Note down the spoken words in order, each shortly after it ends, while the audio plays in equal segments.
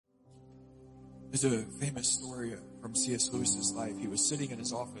There's a famous story from C.S. Lewis's life. He was sitting in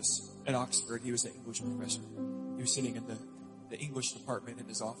his office at Oxford. He was an English professor. He was sitting in the English department in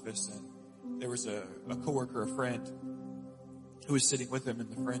his office, and there was a coworker, a friend, who was sitting with him, and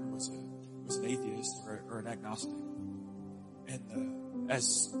the friend was an atheist or an agnostic. And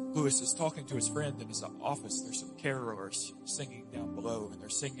as Lewis is talking to his friend in his office, there's some carolers singing down below, and they're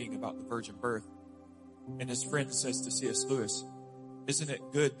singing about the virgin birth. And his friend says to C.S. Lewis, "Isn't it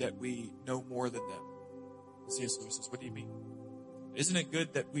good that we know more than them?" C.S. Lewis says, "What do you mean?" "Isn't it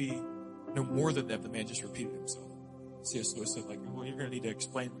good that we know more than them?" The man just repeated himself. C.S. Lewis said, "Well, you're going to need to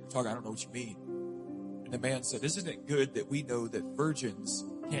explain what you're talking. I don't know what you mean." And the man said, "Isn't it good that we know that virgins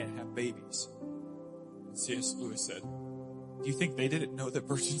can't have babies?" And C.S. Lewis said, "Do you think they didn't know that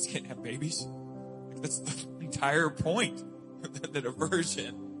virgins can't have babies?" That's the entire point, that a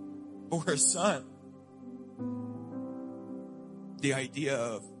virgin bore a son. The idea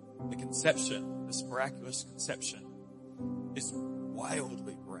of the conception, this miraculous conception, is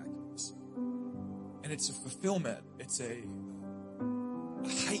wildly miraculous. And it's a fulfillment, it's a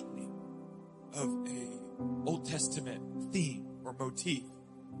heightening of a Old Testament theme or motif.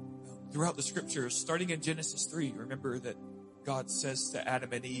 Throughout the scriptures, starting in Genesis 3, remember that God says to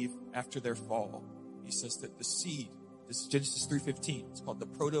Adam and Eve after their fall, he says that the seed, this is Genesis 3:15, it's called the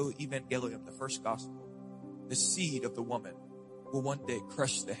proto-evangelium, the first gospel, the seed of the woman will one day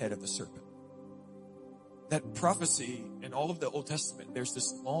crush the head of the serpent. That prophecy in all of the Old Testament, there's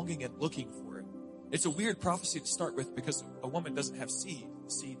this longing and looking for it. It's a weird prophecy to start with because a woman doesn't have seed.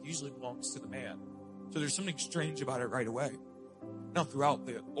 The seed usually belongs to the man. So there's something strange about it right away. Now, throughout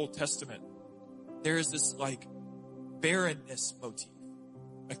the Old Testament, there is this barrenness motif.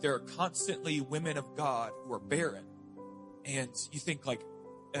 There are constantly women of God who are barren. And you think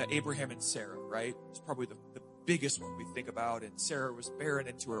Abraham and Sarah, right? It's probably the biggest one we think about. And Sarah was barren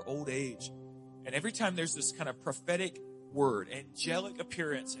into her old age. And every time there's this kind of prophetic word, angelic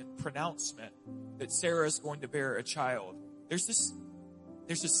appearance and pronouncement that Sarah is going to bear a child, there's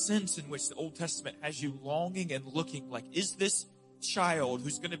a sense in which the Old Testament has you longing and looking is this child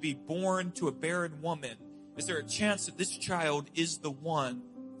who's going to be born to a barren woman, is there a chance that this child is the one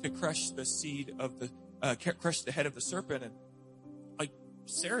to crush the seed of crush the head of the serpent? And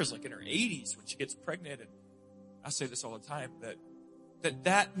Sarah's in her 80s when she gets pregnant, and I say this all the time,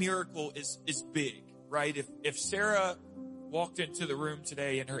 that miracle is big, right? If Sarah walked into the room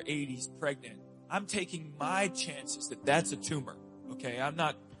today in her 80s pregnant, I'm taking my chances that that's a tumor. Okay, I'm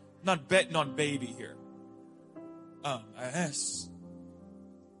not betting on baby here. Yes.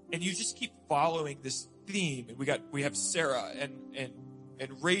 And you just keep following this theme, and we have Sarah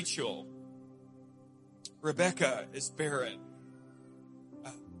and Rachel. Rebecca is barren.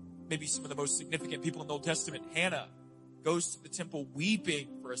 Maybe some of the most significant people in the Old Testament, Hannah goes to the temple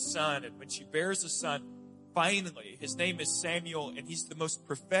weeping for a son, and when she bears a son, finally, his name is Samuel, and he's the most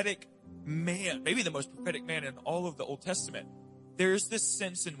prophetic man, maybe the most prophetic man in all of the Old Testament. There's this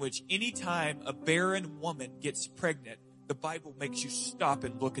sense in which anytime a barren woman gets pregnant, the Bible makes you stop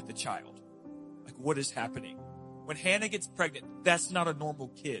and look at the child. What is happening? When Hannah gets pregnant, that's not a normal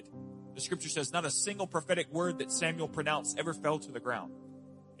kid. The scripture says not a single prophetic word that Samuel pronounced ever fell to the ground.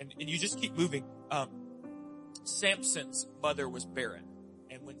 And you just keep moving. Samson's mother was barren.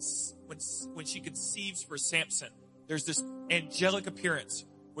 And when she conceives for Samson, there's this angelic appearance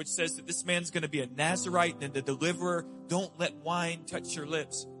which says that this man's going to be a Nazirite and a deliverer. Don't let wine touch your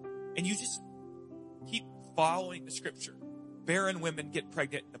lips. And you just keep following the scripture. Barren women get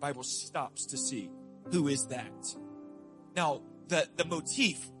pregnant, and the Bible stops to see who is that. Now, the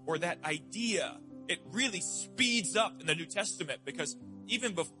motif or that idea, it really speeds up in the New Testament, because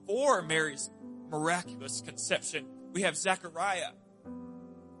even before Mary's miraculous conception, we have Zechariah.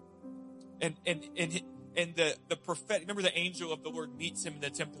 And the prophet, remember the angel of the Lord meets him in the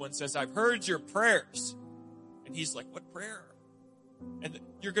temple and says, "I've heard your prayers." And he's like, "What prayer?" And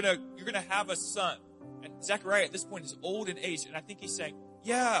you're gonna have a son. And Zechariah at this point is old in age, and I think he's saying,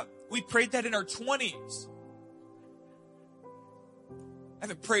 "Yeah, we prayed that in our 20s. I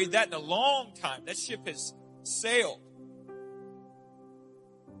haven't prayed that in a long time. That ship has sailed."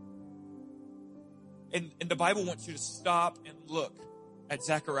 And the Bible wants you to stop and look at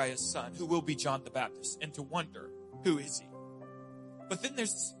Zechariah's son, who will be John the Baptist, and to wonder, who is he? But then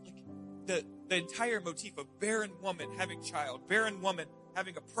there's the entire motif of barren woman having child, barren woman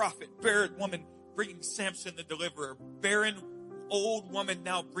having a prophet, barren woman bringing Samson the deliverer, barren old woman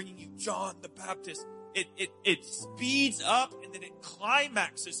now bringing you John the Baptist. It speeds up, and then it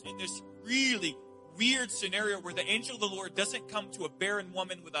climaxes in this really weird scenario where the angel of the Lord doesn't come to a barren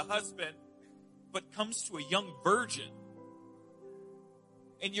woman with a husband, but comes to a young virgin.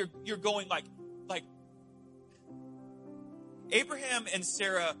 And you're going like, Abraham and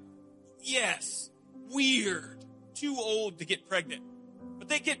Sarah, yes, weird, too old to get pregnant. But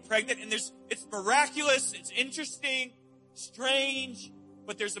they get pregnant, and it's miraculous, it's interesting, strange,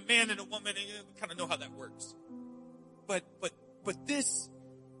 but there's a man and a woman, and we kind of know how that works. But this,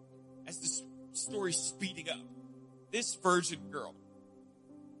 as the story's speeding up, this virgin girl,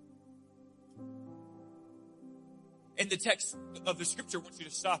 and the text of the scripture wants you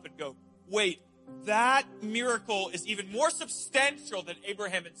to stop and go, wait, that miracle is even more substantial than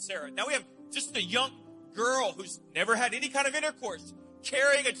Abraham and Sarah. Now we have just a young girl who's never had any kind of intercourse,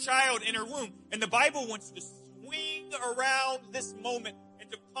 carrying a child in her womb. And the Bible wants to swing around this moment and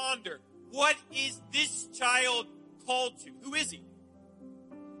to ponder, what is this child called to? Who is he?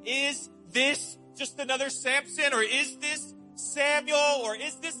 Is this just another Samson? Or is this Samuel? Or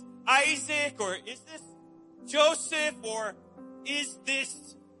is this Isaac? Or is this Joseph? Or is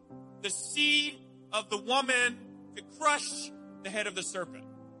this the seed of the woman to crush the head of the serpent?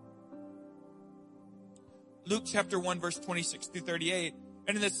 Luke chapter 1, verse 26 through 38.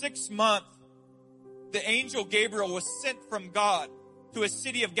 And in the 6th month, the angel Gabriel was sent from God to a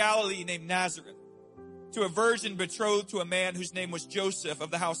city of Galilee named Nazareth, to a virgin betrothed to a man whose name was Joseph of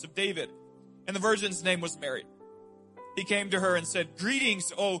the house of David. And the virgin's name was Mary. He came to her and said,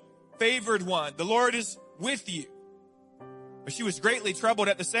 "Greetings, O favored one, the Lord is with you." But she was greatly troubled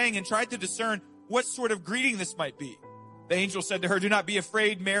at the saying and tried to discern what sort of greeting this might be. The angel said to her, "Do not be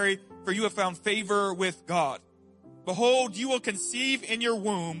afraid, Mary, for you have found favor with God. Behold, you will conceive in your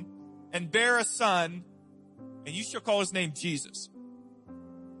womb and bear a son, and you shall call his name Jesus.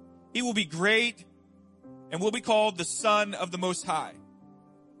 He will be great and will be called the Son of the Most High.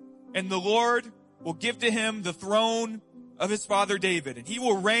 And the Lord will give to him the throne of his father David, and he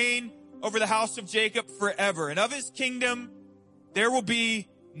will reign over the house of Jacob forever, and of his kingdom there will be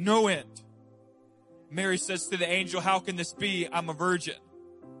no end." Mary says to the angel, "How can this be? I'm a virgin."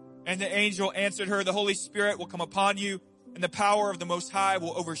 And the angel answered her, "The Holy Spirit will come upon you, and the power of the Most High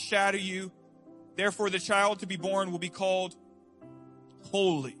will overshadow you. Therefore the child to be born will be called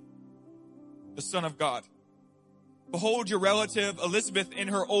Holy, the Son of God. Behold, your relative Elizabeth in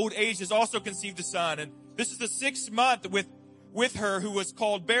her old age has also conceived a son, and this is the 6th month with her who was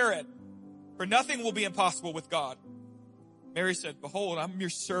called barren. For nothing will be impossible with God." Mary said, "Behold, I'm your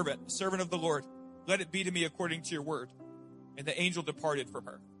servant, servant of the Lord. Let it be to me according to your word." And the angel departed from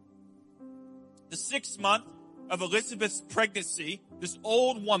her. The 6th month of Elizabeth's pregnancy, this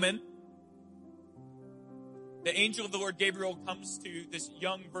old woman, the angel of the Lord Gabriel comes to this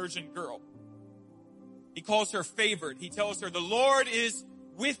young virgin girl. He calls her favored. He tells her, "The Lord is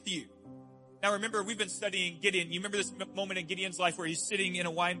with you." Now remember, we've been studying Gideon. You remember this moment in Gideon's life where he's sitting in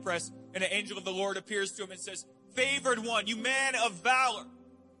a wine press and an angel of the Lord appears to him and says, "Favored one, you man of valor."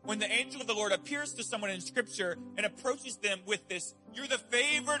 When the angel of the Lord appears to someone in scripture and approaches them with this, "You're the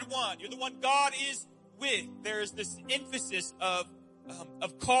favored one. You're the one God is with." There's this emphasis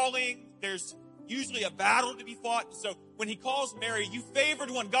of calling. There's usually a battle to be fought. So when he calls Mary, "You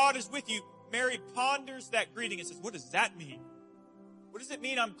favored one, God is with you," Mary ponders that greeting and says, "What does that mean? What does it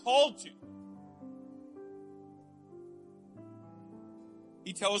mean I'm called to?"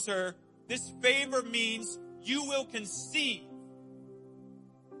 He tells her, "This favor means you will conceive."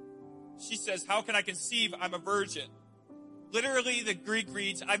 She says, "How can I conceive? I'm a virgin." Literally, the Greek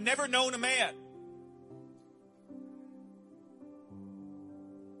reads, "I've never known a man."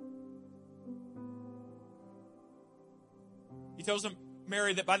 He tells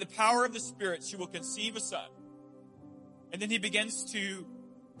Mary that by the power of the Spirit, she will conceive a son. And then he begins to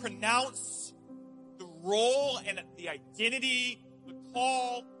pronounce the role and the identity, the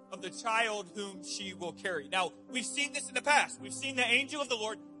call of the child whom she will carry. Now, we've seen this in the past. We've seen the angel of the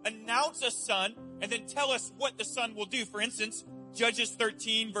Lord announce a son and then tell us what the son will do. For instance, Judges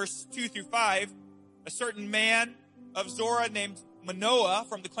 13, verse 2 through 5, a certain man of Zorah named Manoah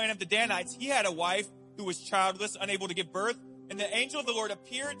from the clan of the Danites, he had a wife who was childless, unable to give birth. And the angel of the Lord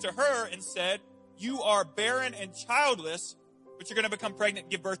appeared to her and said, "You are barren and childless, but you're going to become pregnant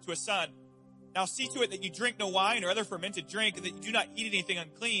and give birth to a son. Now see to it that you drink no wine or other fermented drink, and that you do not eat anything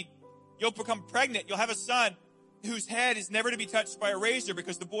unclean. You'll become pregnant. You'll have a son whose head is never to be touched by a razor,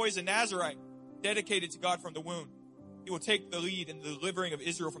 because the boy is a Nazarite, dedicated to God from the womb. He will take the lead in the delivering of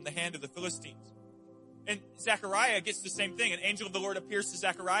Israel from the hand of the Philistines." And Zechariah gets the same thing. An angel of the Lord appears to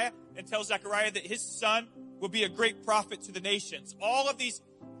Zechariah and tells Zechariah that his son will be a great prophet to the nations. All of these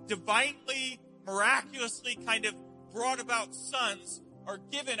divinely, miraculously kind of brought about sons are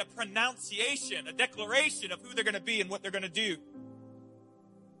given a pronunciation, a declaration of who they're going to be and what they're going to do.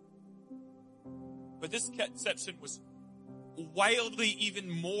 But this conception was wildly even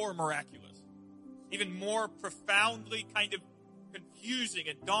more miraculous. even more profoundly kind of confusing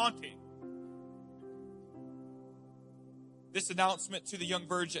and daunting. This announcement to the young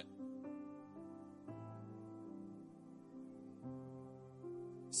virgin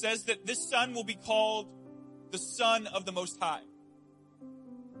says that this son will be called the Son of the Most High.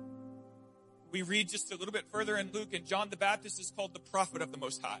 We read just a little bit further in Luke, and John the Baptist is called the prophet of the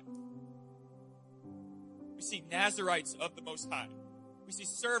Most High. We see Nazarites of the Most High. We see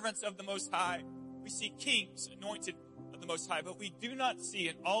servants of the Most High. We see kings anointed of the Most High. But we do not see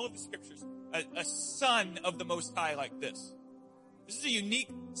in all of the scriptures a son of the Most High like this. This is a unique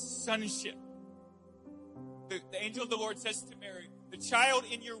sonship. The angel of the Lord says to Mary, the child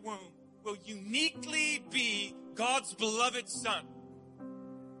in your womb will uniquely be God's beloved son.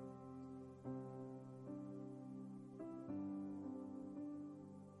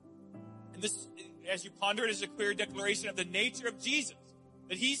 And this, as you ponder it, is a clear declaration of the nature of Jesus.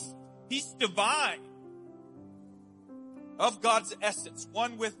 That he's divine, of God's essence,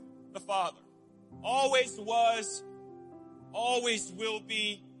 one with the Father. Always was, always will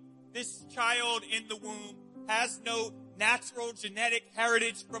be. This child in the womb has no natural genetic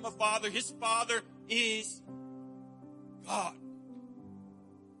heritage from a father. His father is God.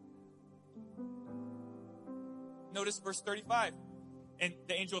 Notice verse 35. And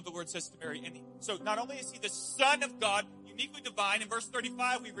the angel of the Lord says to Mary, and so not only is he the Son of God, uniquely divine, in verse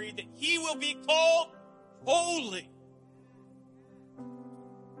 35 we read that he will be called holy.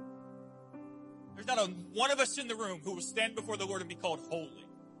 There's not one of us in the room who will stand before the Lord and be called holy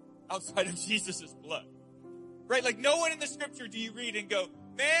outside of Jesus' blood. Right? Like no one in the scripture do you read and go,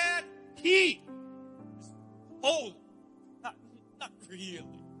 man, he is holy. Not really.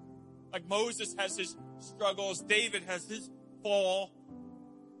 Like Moses has his struggles. David has his fall.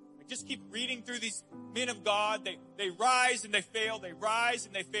 I just keep reading through these men of God. They rise and they fail. They rise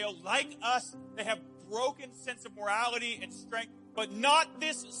and they fail. Like us, they have broken sense of morality and strength. But not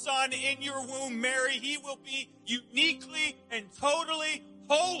this son in your womb, Mary. He will be uniquely and totally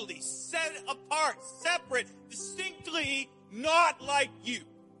holy, set apart, separate, distinctly not like you.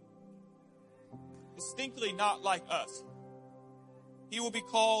 Distinctly not like us. He will be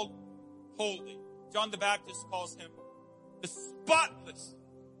called holy. John the Baptist calls him the spotless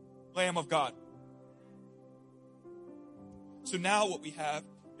Lamb of God. So now what we have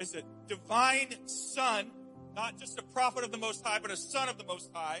is a divine son, not just a prophet of the Most High, but a son of the Most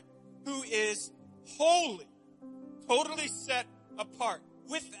High, who is holy, totally set apart,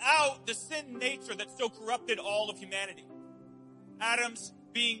 without the sin nature that so corrupted all of humanity. Adam's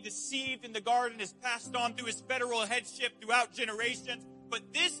being deceived in the garden is passed on through his federal headship throughout generations, but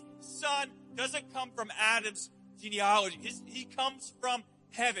this son doesn't come from Adam's genealogy. He comes from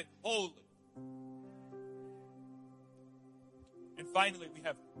heaven, holy. And finally, we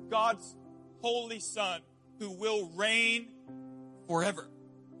have God's holy Son who will reign forever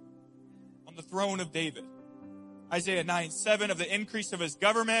on the throne of David. Isaiah 9:7, of the increase of his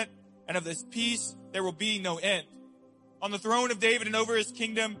government and of his peace, there will be no end. On the throne of David and over his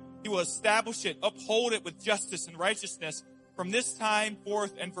kingdom, he will establish it, uphold it with justice and righteousness. From this time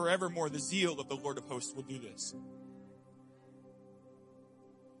forth and forevermore, the zeal of the Lord of hosts will do this.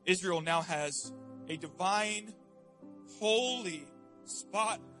 Israel now has a divine, holy,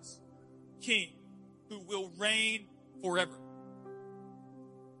 spotless king who will reign forever.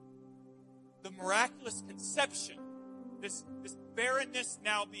 The miraculous conception, this barrenness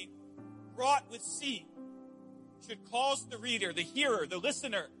now being brought with seed, should cause the reader, the hearer, the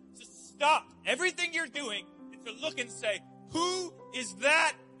listener to stop everything you're doing and to look and say, who is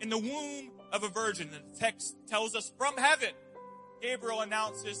that in the womb of a virgin? And the text tells us from heaven, Gabriel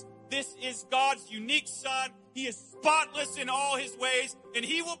announces, this is God's unique son. He is spotless in all his ways, and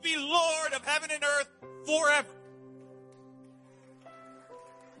he will be Lord of heaven and earth forever.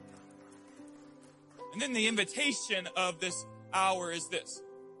 And then the invitation of this hour is this.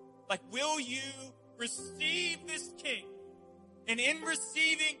 Like, will you receive this king? And in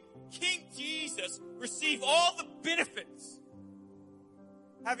receiving King Jesus, receive all the benefits.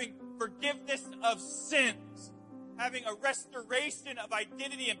 Having forgiveness of sins. Having a restoration of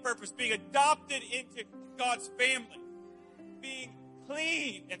identity and purpose. Being adopted into God's family. Being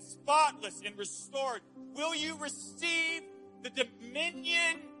clean and spotless and restored. Will you receive the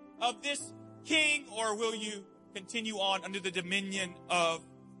dominion of this king, or will you continue on under the dominion of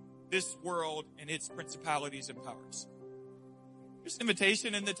this world and its principalities and powers? There's an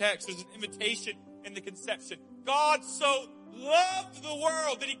invitation in the text. There's an invitation in the conception. God so loved the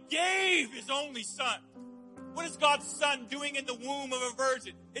world that he gave his only son. What is God's son doing in the womb of a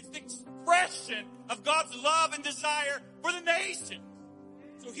virgin? It's the expression of God's love and desire for the nations.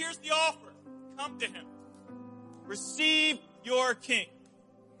 So here's the offer. Come to him. Receive your King.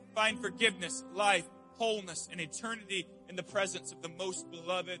 Find forgiveness, life, wholeness, and eternity in the presence of the most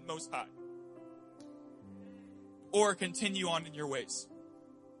beloved, most high. Or continue on in your ways.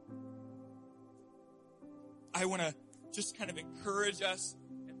 I want to just kind of encourage us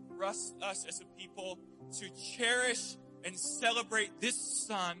and thrust us as a people to cherish and celebrate this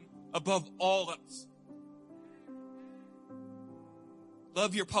Son above all else.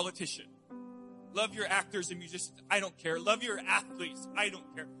 Love your politician. Love your actors and musicians. I don't care. Love your athletes. I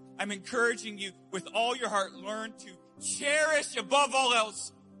don't care. I'm encouraging you with all your heart, learn to cherish above all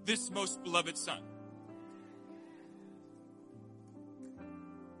else this most beloved Son.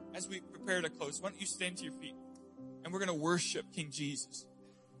 As we prepare to close, why don't you stand to your feet and we're going to worship King Jesus.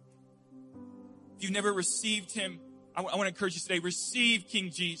 If you've never received him, I want to encourage you today, receive King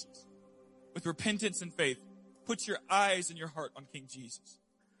Jesus with repentance and faith. Put your eyes and your heart on King Jesus.